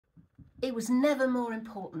It was never more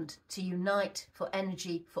important to unite for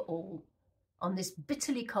energy for all. On this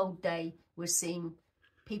bitterly cold day, we're seeing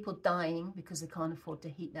people dying because they can't afford to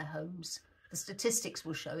heat their homes. The statistics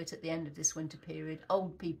will show it at the end of this winter period.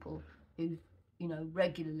 Old people who,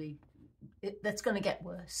 regularly, that's going to get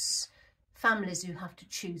worse. Families who have to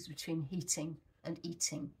choose between heating and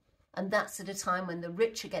eating. And that's at a time when the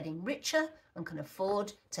rich are getting richer and can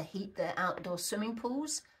afford to heat their outdoor swimming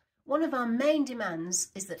pools. One of our main demands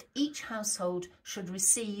is that each household should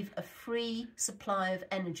receive a free supply of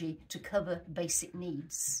energy to cover basic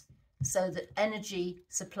needs, so that energy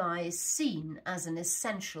supply is seen as an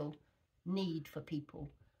essential need for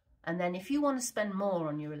people. And then if you want to spend more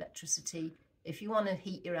on your electricity, if you want to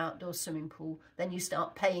heat your outdoor swimming pool, then you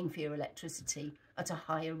start paying for your electricity at a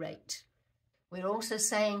higher rate. We're also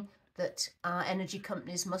saying that our energy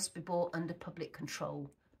companies must be brought under public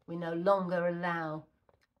control. We no longer allow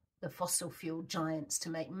the fossil fuel giants to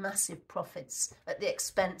make massive profits at the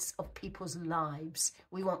expense of people's lives.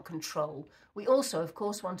 We want control. We also, of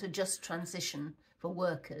course, want a just transition for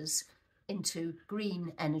workers into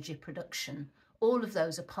green energy production. All of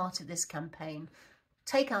those are part of this campaign.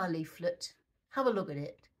 Take our leaflet, have a look at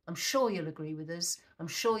it. I'm sure you'll agree with us. I'm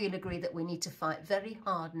sure you'll agree that we need to fight very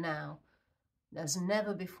hard now, as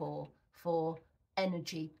never before, for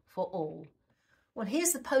energy for all. Well,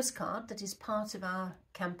 here's the postcard that is part of our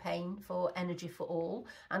campaign for Energy for All,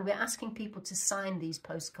 and we're asking people to sign these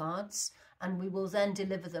postcards, and we will then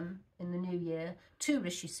deliver them in the new year to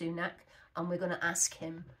Rishi Sunak, and we're going to ask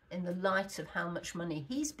him, in the light of how much money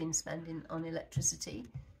he's been spending on electricity,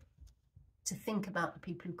 to think about the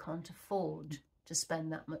people who can't afford to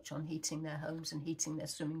spend that much on heating their homes and heating their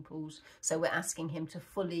swimming pools. So we're asking him to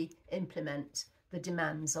fully implement the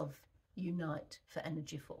demands of Unite for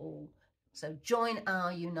Energy for All. So join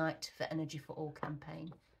our Unite for Energy for All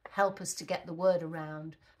campaign. Help us to get the word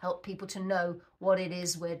around. Help people to know what it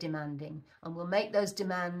is we're demanding. And we'll make those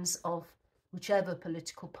demands of whichever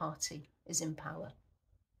political party is in power.